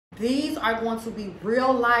These are going to be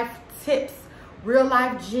real life tips, real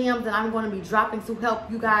life gems that I'm going to be dropping to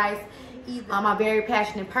help you guys. I'm a very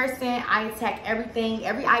passionate person. I attack everything,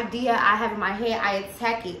 every idea I have in my head, I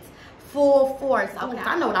attack it full force. Okay,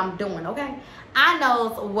 I know what I'm doing, okay? I know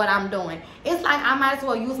what I'm doing. It's like I might as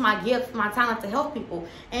well use my gifts, my talent to help people.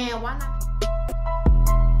 And why not?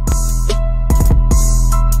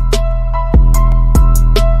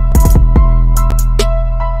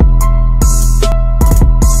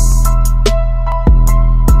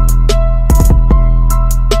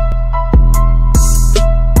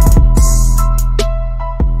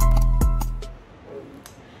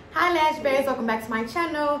 Welcome back to my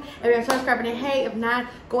channel. If you're a subscriber, then hey, if not,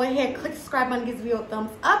 go ahead, click the subscribe button, give this video a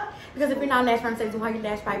thumbs up, because if you're not Lash by Mercedes, why you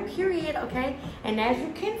Lash by period, okay? And as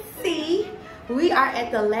you can see, we are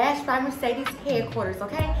at the Lash by Mercedes headquarters,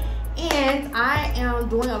 okay? And I am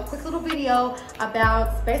doing a quick little video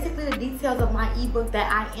about basically the details of my ebook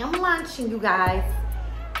that I am launching, you guys.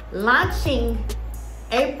 Launching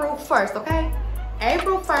April 1st, okay?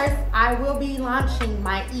 April 1st, I will be launching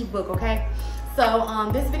my ebook, okay? So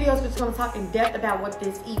this video is just going to talk in depth about what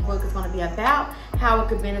this ebook is going to be about, how it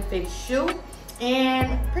could benefit you,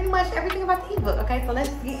 and pretty much everything about the ebook, okay? So let's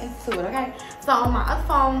just get into it, okay? So on my other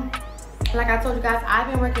phone, like I told you guys, I've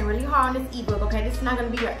been working really hard on this ebook, okay? This is not going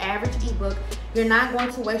to be your average ebook. You're not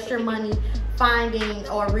going to waste your money finding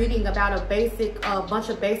or reading about a bunch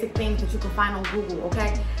of basic things that you can find on Google,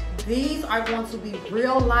 okay? These are going to be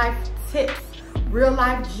real life tips, real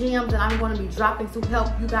life gems that I'm going to be dropping to help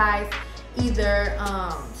you guys either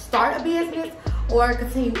start a business or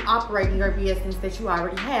continue operating your business that you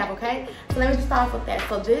already have, okay? So let me just start off with that.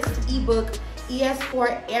 So this ebook is for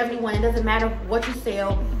everyone. It doesn't matter what you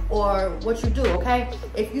sell or what you do, okay?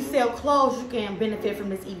 If you sell clothes, you can benefit from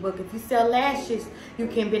this ebook. If you sell lashes, you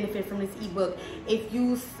can benefit from this ebook. If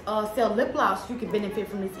you sell lip gloss, you can benefit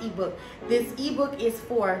from this ebook. This ebook is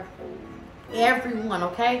for everyone,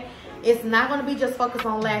 okay? It's not going to be just focused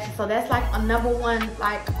on lashes. So that's like a #1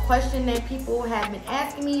 like question that people have been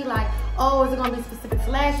asking me, like, oh, is it going to be specific to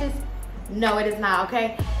lashes? No, it is not,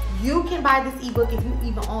 okay? You can buy this ebook if you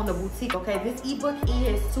even own a boutique, okay? This ebook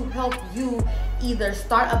is to help you either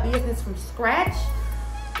start a business from scratch,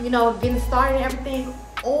 you know, getting started and everything,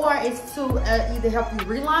 or it's to either help you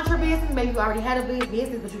relaunch your business. Maybe you already had a big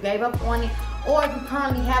business but you gave up on it, or if you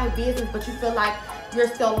currently have a business but you feel like you're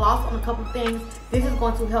still lost on a couple things, this is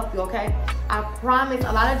going to help you, okay? I promise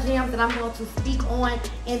a lot of gems that I'm going to speak on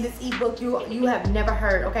in this ebook you have never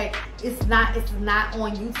heard, okay? It's not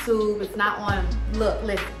on YouTube, it's not on, look,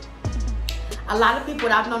 listen. A lot of people,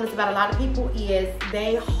 what I've noticed about a lot of people is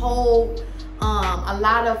they hold a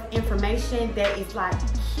lot of information that is like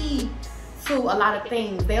key to a lot of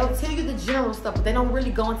things. They'll tell you the general stuff, but they don't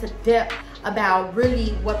really go into depth about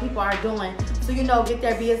really what people are doing to, you know, get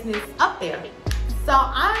their business up there. So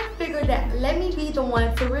I figured that let me be the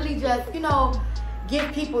one to really just, you know,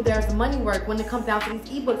 give people their money work when it comes down to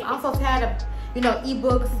these ebooks. I'm so tired of, you know,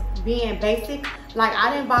 ebooks being basic. Like,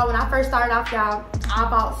 I didn't buy, when I first started off, y'all,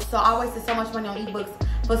 I wasted so much money on ebooks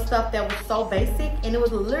for stuff that was so basic, and it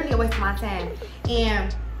was literally a waste of my time.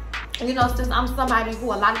 And you know, since I'm somebody who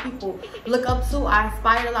a lot of people look up to, I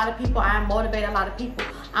inspire a lot of people, I motivate a lot of people,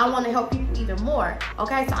 I want to help people even more,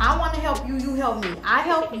 okay? So I want to help you, you help me. I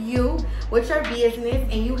help you with your business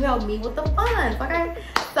and you help me with the funds, okay?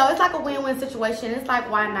 So it's like a win-win situation. It's like,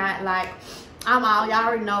 why not? Like, y'all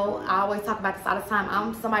already know, I always talk about this all the time.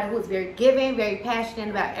 I'm somebody who is very giving, very passionate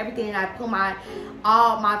about everything that I put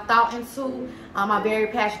all my thought into. I'm a very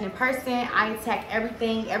passionate person. I attack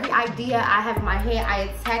everything, every idea I have in my head, I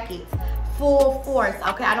attack it full force,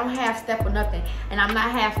 okay? I don't half-step or nothing, and I'm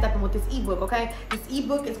not half-stepping with this ebook, okay? This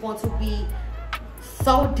ebook is going to be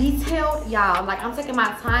so detailed, y'all. Like, I'm taking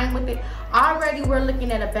my time with it. Already we're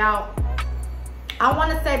looking at about, I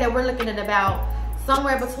want to say that we're looking at about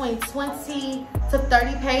somewhere between 20 to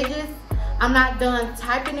 30 pages. I'm not done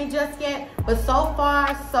typing it just yet, but so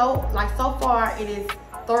far it is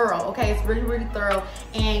thorough, okay? It's really, really thorough.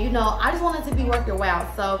 And, you know, I just want it to be worth your while.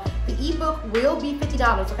 So the ebook will be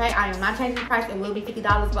 $50, okay? I am not changing the price. It will be $50,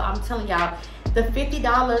 but I'm telling y'all, the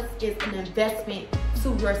 $50 is an investment to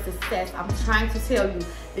your success. I'm trying to tell you,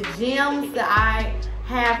 the gems that I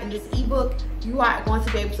have in this ebook, you are going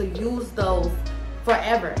to be able to use those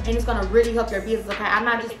forever, and it's gonna really help your business, okay? I'm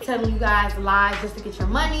not just telling you guys lies just to get your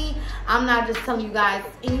money. I'm not just telling you guys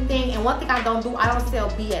anything. And one thing I don't do, I don't sell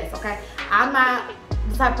BS, okay? I'm not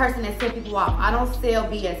the type of person that sends people off. I don't sell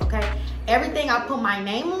BS, okay? Everything I put my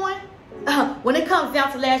name on, when it comes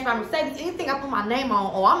down to Lash by Mercedes, anything I put my name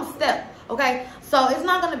on, oh, I'm a step, okay? So it's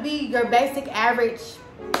not gonna be your basic average,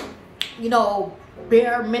 you know,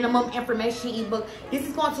 bare minimum information ebook. This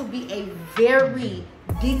is going to be a very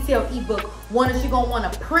detailed ebook, one that you're gonna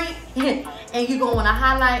want to print and you're gonna want to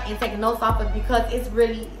highlight and take notes off of, because it's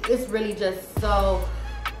really just so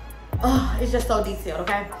it's just so detailed.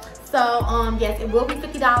 Okay, so yes, it will be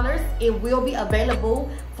 $50. It will be available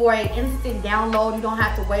for an instant download. You don't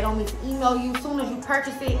have to wait on me to email you. As soon as you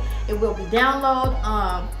purchase it, it will be download.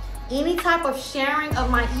 Any type of sharing of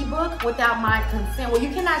my ebook without my consent, well, you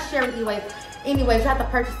cannot share it anyways, you have to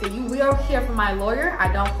purchase it. You will hear from my lawyer.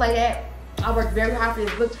 I don't play that. I work very hard for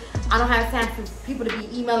this book. I don't have time for people to be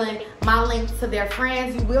emailing my link to their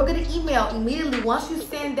friends. You will get an email immediately once you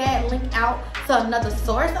send that link out to another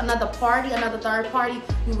source, another party, another third party.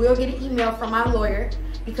 You will get an email from my lawyer,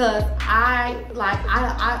 because I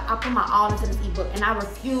put my all into this ebook, and I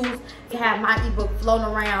refuse to have my ebook floating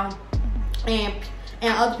around and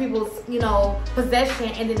other people's, you know, possession,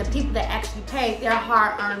 and then the people that actually paid their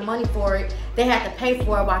hard-earned money for it, they had to pay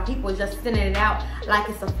for it while people are just sending it out like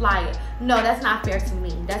it's a flyer. No, that's not fair to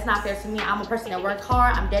me. That's not fair to me. I'm a person that works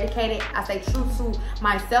hard. I'm dedicated. I stay true to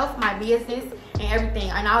myself, my business, and everything.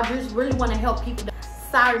 And I just really want to help people.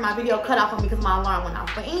 Sorry, my video cut off on me because my alarm went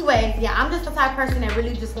off. But anyways, yeah, I'm just the type of person that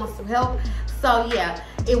really just wants to help. So yeah,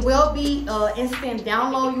 it will be instant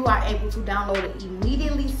download. You are able to download it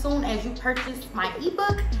immediately soon as you purchase my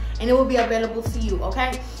ebook, and it will be available to you.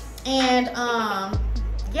 Okay, and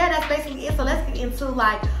yeah, that's basically it. So let's get into,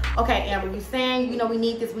 like, okay, Amber, you saying, you know, we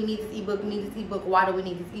need this ebook, we need this ebook. Why do we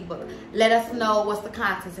need this ebook? Let us know what's the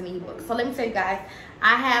contents in the ebook. So let me tell you guys,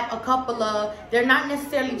 I have a couple of, they're not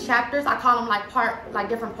necessarily chapters. I call them like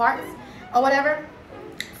different parts or whatever.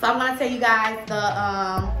 So I'm gonna tell you guys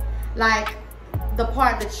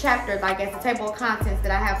the chapters, I guess, the table of contents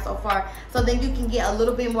that I have so far. So then you can get a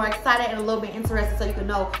little bit more excited and a little bit interested, so you can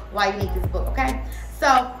know why you need this book, okay?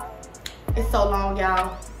 So it's so long,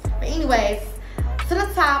 y'all. But anyways, to the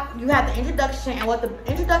top, you have the introduction, and what the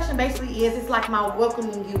introduction basically is, it's like my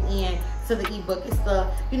welcoming you in to the ebook. It's the,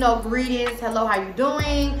 you know, greetings, hello, how you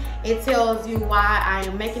doing? It tells you why I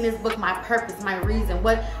am making this book, my purpose, my reason.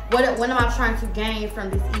 What am I trying to gain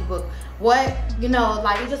from this ebook? What, you know,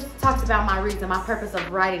 like, it just talks about my reason, my purpose of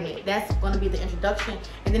writing it. That's going to be the introduction.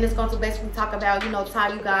 And then it's going to basically talk about, you know,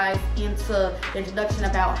 tie you guys into the introduction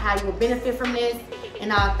about how you will benefit from this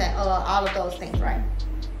and all that, all of those things, right?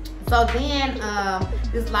 So then,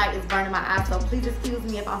 this light is burning my eyes, so please excuse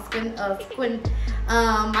me if I'm squinting.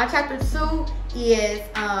 My chapter 2 is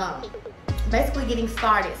basically getting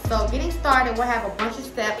started. So getting started, we'll have a bunch of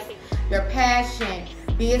steps. Your passion,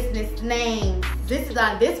 business names. This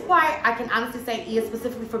part I can honestly say is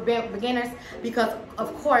specifically for beginners, because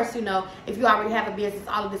of course, you know, if you already have a business,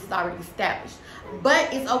 all of this is already established.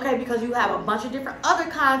 But it's okay because you have a bunch of different other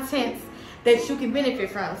contents that you can benefit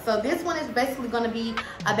from. So this one is basically going to be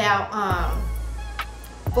about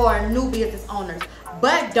for new business owners.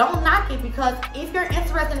 But don't knock it, because if you're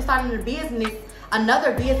interested in starting a business,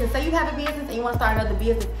 another business, say you have a business and you want to start another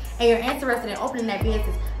business and you're interested in opening that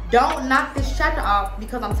business, don't knock this chapter off,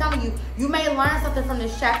 because I'm telling you, you may learn something from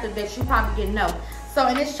this chapter that you probably didn't know. So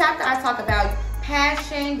in this chapter, I talk about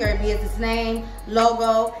passion, your business name,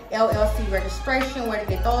 logo, LLC registration, where to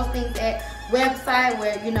get those things at, website,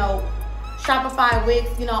 where, you know, Shopify,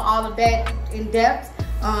 Wix, you know, all of that in depth,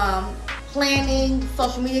 planning,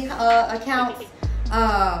 social media accounts,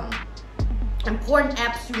 important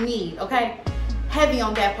apps you need, okay? Heavy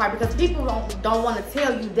on that part, because people don't want to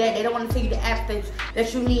tell you that. They don't want to tell you the apps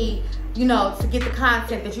that you need, you know, to get the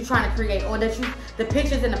content that you're trying to create, or the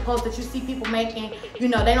pictures and the posts that you see people making, you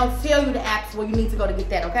know, they don't tell you the apps where you need to go to get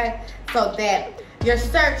that, okay? So that, your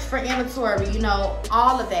search for inventory, you know,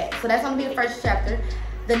 all of that. So that's going to be the first chapter.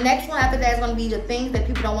 The next one after that is going to be the things that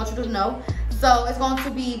people don't want you to know. So it's going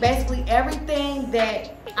to be basically everything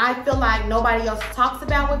that I feel like nobody else talks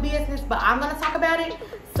about with business, but I'm going to talk about it.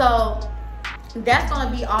 So that's going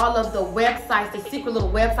to be all of the websites, the secret little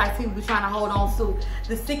websites people be trying to hold on to,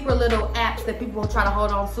 the secret little apps that people try to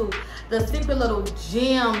hold on to, the secret little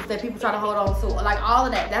gems that people try to hold on to, like all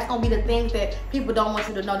of that. That's going to be the things that people don't want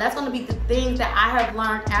you to know. That's going to be the things that I have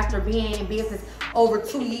learned after being in business over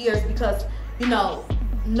 2 years, because, you know,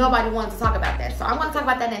 nobody wanted to talk about that. So I'm going to talk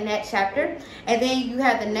about that in that chapter. And then you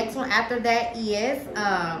have the next one after that is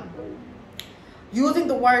using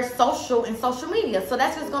the word social in social media. So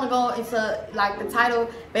that's just going to go into, like, the title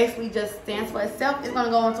basically just stands for itself. It's going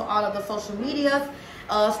to go into all of the social medias,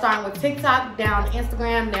 starting with TikTok, down to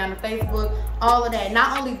Instagram, down to Facebook, all of that.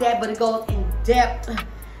 Not only that, but it goes in depth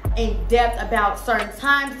in depth about certain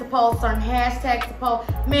times to post, certain hashtags to post.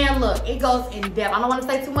 Man, look, it goes in depth. I don't want to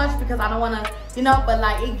say too much because I don't want to, you know, but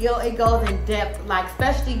like it goes in depth. Like,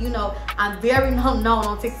 especially, you know, I'm very known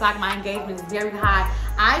on TikTok. My engagement is very high.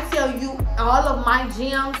 I tell you all of my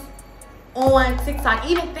gems on TikTok,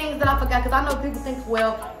 even things that I forgot, because I know people think,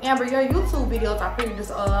 well, Amber, your YouTube videos are pretty just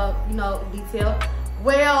you know, detailed.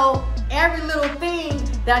 Well, every little thing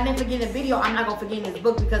that I didn't forget in the video, I'm not gonna forget in this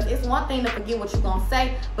book, because it's one thing to forget what you're gonna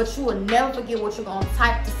say, but you will never forget what you're gonna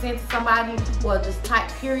type to send to somebody, or just type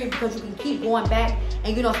period, because you can keep going back,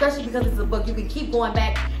 and you know, especially because it's a book, you can keep going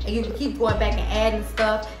back, and you can keep going back and adding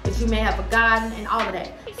stuff that you may have forgotten and all of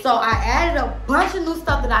that. So I added a bunch of new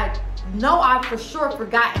stuff that I know I for sure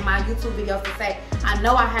forgot in my YouTube videos to say. I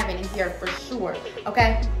know I have it in here for sure,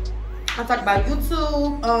 okay? I'm talking about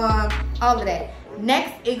YouTube, all of that.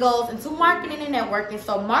 Next, it goes into marketing and networking.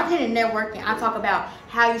 So marketing and networking, I talk about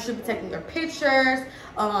how you should be taking your pictures,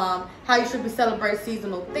 how you should be celebrating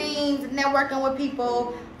seasonal things, networking with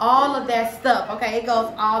people, all of that stuff, okay? It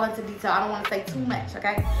goes all into detail. I don't want to say too much,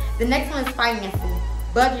 okay? The next one is financing,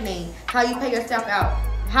 budgeting, how you pay yourself out,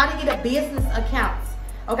 how to get a business account,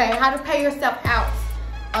 okay? How to pay yourself out,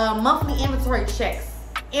 monthly inventory checks,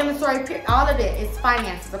 inventory, all of it is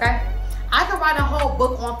finances, okay? I could write a whole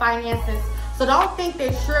book on finances. So don't think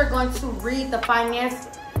that you're going to read the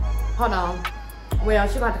finance, hold on, well,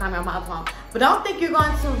 she's going to have to comment on my other phone. But don't think you're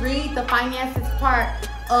going to read the finances part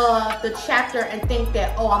of the chapter and think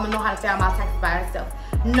that, oh, I'm going to know how to file my taxes by myself.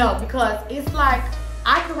 No, because it's like,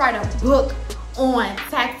 I could write a book on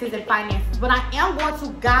taxes and finances, but I am going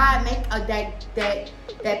to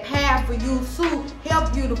that path for you to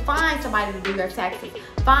help you to find somebody to do your taxes,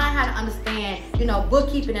 find how to understand, you know,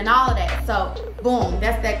 bookkeeping and all of that. So boom,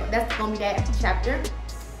 that's gonna be that chapter.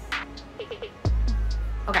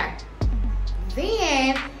 Okay,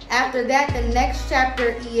 then after that, the next chapter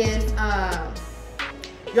is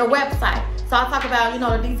your website. So I'll talk about, you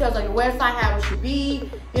know, the details of your website, how it should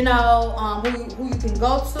be, you know, who you can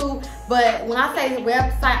go to. But when I say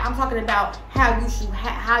website, I'm talking about how you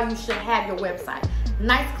should have your website.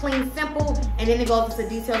 Nice, clean, simple, and then it goes into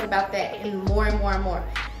details about that and more and more and more.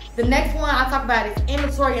 The next one I talk about is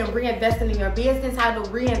inventory and reinvesting in your business, how to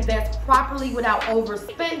reinvest properly without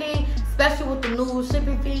overspending, especially with the new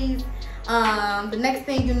shipping fees. The next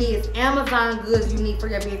thing you need is Amazon goods you need for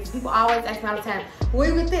your business. People always ask me all the time, where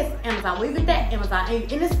you get this? Amazon. Where you get that? Amazon.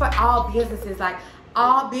 And it's for all businesses. Like,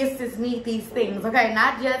 all businesses need these things, okay?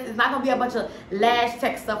 Not just, it's not gonna be a bunch of lash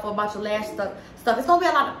tech stuff or a bunch of lash stuff. It's gonna be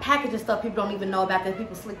a lot of packaging stuff people don't even know about that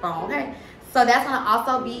people sleep on, okay? So that's gonna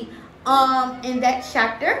also be in that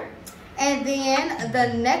chapter. And then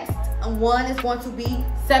the next one is going to be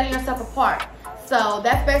setting yourself apart. So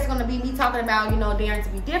that's basically going to be me talking about, you know, daring to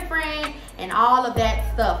be different and all of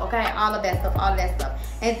that stuff, okay? All of that stuff.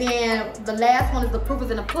 And then the last one is the proof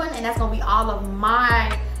is in the pudding, and that's going to be all of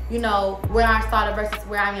my, you know, where I started versus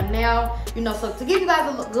where I am now. You know, so to give you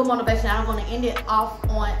guys a good motivation, I'm going to end it off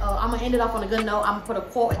on, a good note. I'm going to put a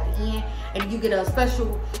quote at the end, and you get a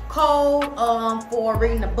special code for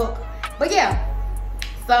reading the book. But yeah,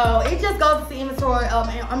 so it just goes into inventory.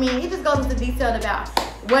 It just goes into detail about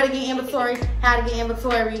where to get inventory, how to get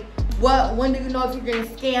inventory, when do you know if you're getting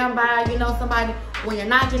scammed by, you know, somebody, when you're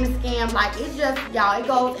not getting scammed. Like, it's just, y'all, it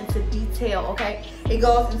goes into detail, okay? It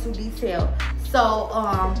goes into detail. So,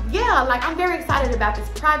 yeah, like, I'm very excited about this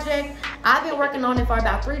project. I've been working on it for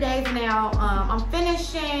about 3 days now. I'm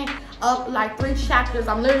finishing up like 3 chapters.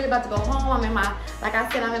 I'm literally about to go home. I'm in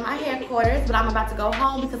my headquarters, but I'm about to go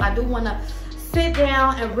home because I do want to sit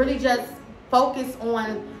down and really just focus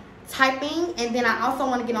on typing. And then I also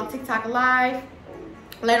want to get on TikTok live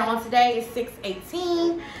later on today. It's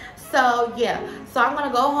 6:18. So yeah, so I'm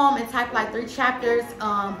gonna go home and type like 3 chapters,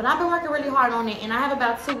 but I've been working really hard on it, and I have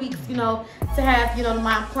about 2 weeks, you know, to have, you know,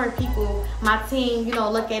 my important people, my team, you know,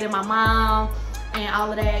 look at it, my mom and all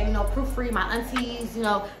of that, you know, proofread, my aunties, you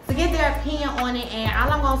know, to get their opinion on it. And all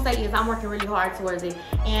I'm gonna say is I'm working really hard towards it,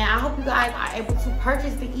 and I hope you guys are able to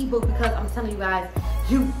purchase the ebook, because I'm telling you guys,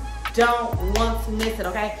 you don't want to miss it,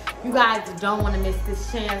 okay? You guys don't want to miss this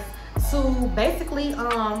chance to basically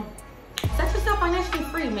set yourself financially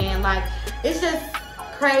free, man. Like, it's just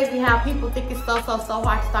crazy how people think it's so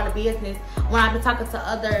hard to start a business. When I've been talking to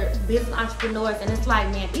other business entrepreneurs, and it's like,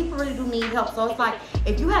 man, people really do need help. So it's like,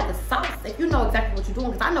 if you have the sauce, if you know exactly what you're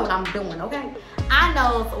doing, because I know what I'm doing, okay? I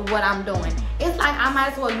know what I'm doing. It's like, I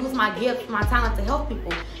might as well use my gifts, my talent to help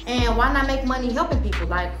people. And why not make money helping people?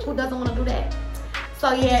 Like, who doesn't want to do that?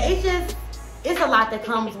 So yeah, it's a lot that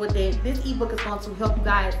comes with it. This ebook is going to help you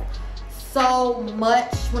guys so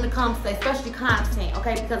much when it comes to especially content,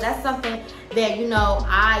 okay? Because that's something that, you know,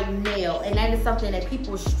 I nail, and that is something that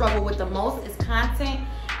people struggle with the most is content.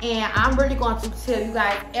 And I'm really going to tell you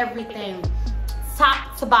guys everything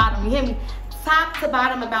top to bottom, you hear me? Top to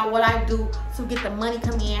bottom about what I do to get the money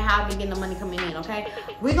coming in, how I've been getting the money coming in, okay?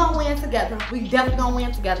 We're gonna win together. We definitely gonna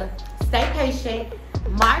win together. Stay patient.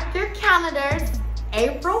 Mark your calendars,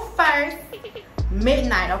 April 1st,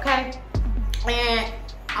 midnight, okay? And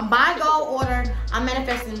my goal order, I'm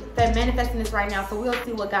manifesting this right now, so we'll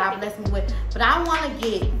see what God bless me with. But I want to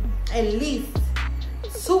get at least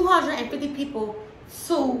 250 people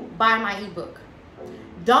to buy my ebook.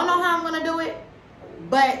 Don't know how I'm gonna do it,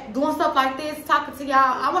 but doing stuff like this, talking to y'all,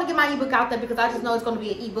 I want to get my ebook out there because I just know it's going to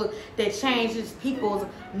be an ebook that changes people's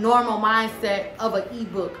normal mindset of an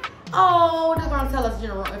ebook. Oh, they're going to tell us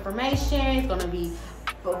general information. It's going to be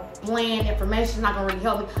bland information. It's not going to really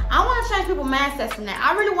help me. I want to change people's mindsets from that.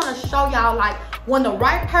 I really want to show y'all, like, when the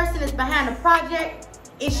right person is behind the project,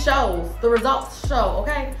 it shows. The results show,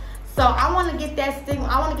 okay? So I want to get that stigma.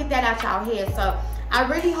 I want to get that out y'all head. So I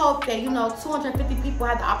really hope that, you know, 250 people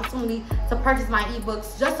have the opportunity to purchase my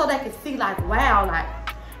ebooks just so they can see, like, wow, like,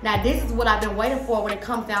 now this is what I've been waiting for when it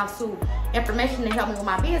comes down to information to help me with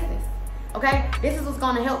my business, okay? This is what's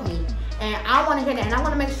going to help me. And I want to hear that. And I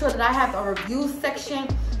want to make sure that I have a review section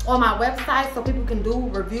on my website so people can do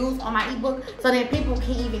reviews on my ebook, so that people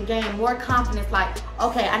can even gain more confidence, like,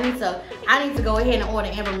 okay, I need to go ahead and order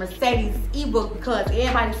Amber Mercedes ebook because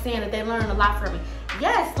everybody's saying that they learned a lot from it.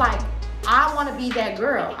 Yes, like, I want to be that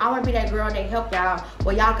girl. I want to be that girl that help y'all,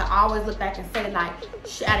 where y'all can always look back and say, like,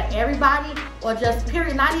 out of everybody, or just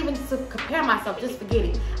period, not even to compare myself, just forget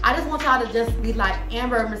it. I just want y'all to just be like,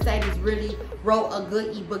 Amber Mercedes really wrote a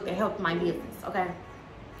good ebook that helped my business, okay?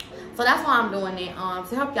 So that's why I'm doing it,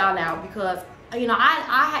 to help y'all out, because, you know,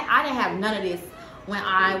 I didn't have none of this when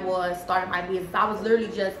I was starting my business. I was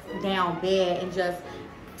literally just down bad and just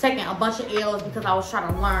taking a bunch of L's because I was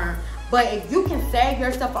trying to learn. But if you can save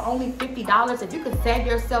yourself for only $50, if you can save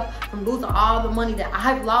yourself from losing all the money that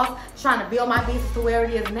I've lost trying to build my business to where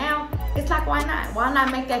it is now, it's like, why not? Why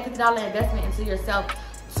not make that $50 investment into yourself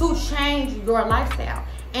to change your lifestyle?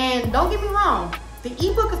 And don't get me wrong, the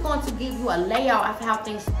ebook is going to give you a layout of how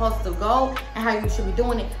things are supposed to go and how you should be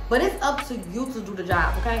doing it. But it's up to you to do the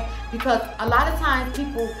job, okay? Because a lot of times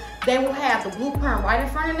people, they will have the blueprint right in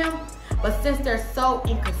front of them, but since they're so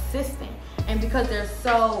inconsistent, and because they're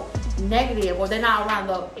so negative, or they're not around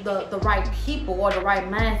the right people or the right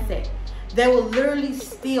mindset, they will literally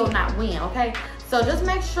still not win, okay? So just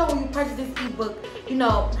make sure when you purchase this ebook, you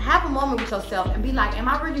know, have a moment with yourself and be like, am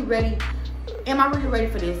I really ready? Am I really ready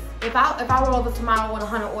for this? If I roll over tomorrow with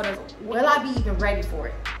 100 orders, will I be even ready for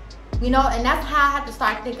it? You know, and that's how I have to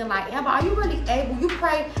start thinking, like, Amber, are you really able? You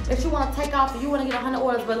pray that you want to take off and you want to get 100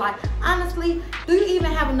 orders, but, like, honestly, do you even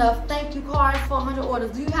have enough thank you cards for 100 orders?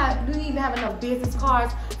 Do you even have enough business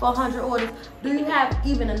cards for 100 orders? Do you have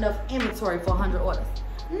even enough inventory for 100 orders?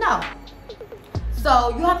 No.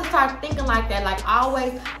 So you have to start thinking like that. Like,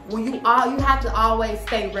 always, you have to always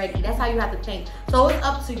stay ready. That's how you have to think. So it's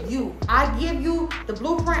up to you. I give you the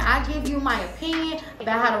blueprint. I give you my opinion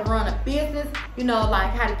about how to run a business, you know,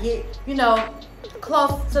 like how to get, you know,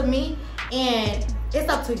 close to me. And it's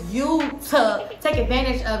up to you to take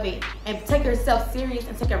advantage of it and take yourself serious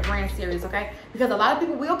and take your brand serious, okay? Because a lot of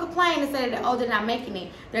people will complain and say that, oh, they're not making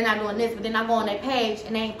it, they're not doing this, but they're not going on their page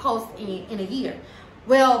and they ain't post in a year.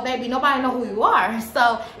 Well, baby, nobody know who you are.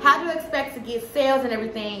 So how do you expect to get sales and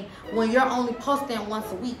everything when you're only posting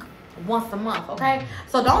once a week, once a month, okay?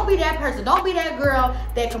 So don't be that person. Don't be that girl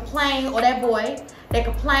that complains, or that boy that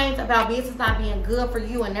complains about business not being good for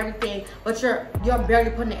you and everything, but you're barely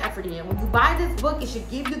putting the effort in. When you buy this book, it should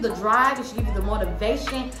give you the drive, it should give you the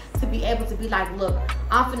motivation to be able to be like, look,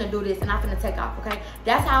 I'm finna do this and I'm finna take off, okay?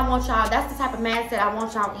 That's how I want y'all, that's the type of mindset I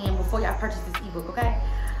want y'all in before y'all purchase this ebook, okay?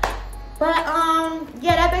 But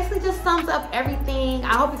yeah, that basically just sums up everything.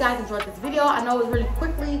 I hope you guys enjoyed this video. I know it was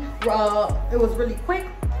really quick,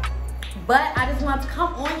 but I just wanted to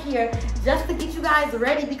come on here just to get you guys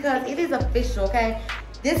ready because it is official, okay?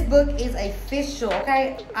 This book is official,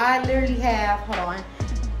 okay? I literally have, hold on,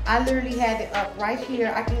 I literally have it up right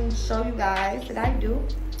here. I can show you guys that I do,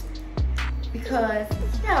 because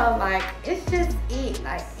yeah, like, it's just it,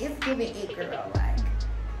 like, it's giving it, girl, like,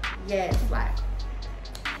 yes, like,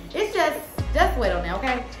 it's just wait on it,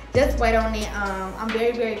 okay? Just wait on it. I'm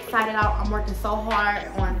very, very excited. I'm working so hard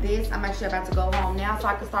on this. I'm actually about to go home now so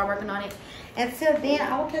I can start working on it. Until then,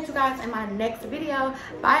 I will catch you guys in my next video.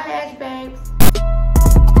 Bye, Lash Babes.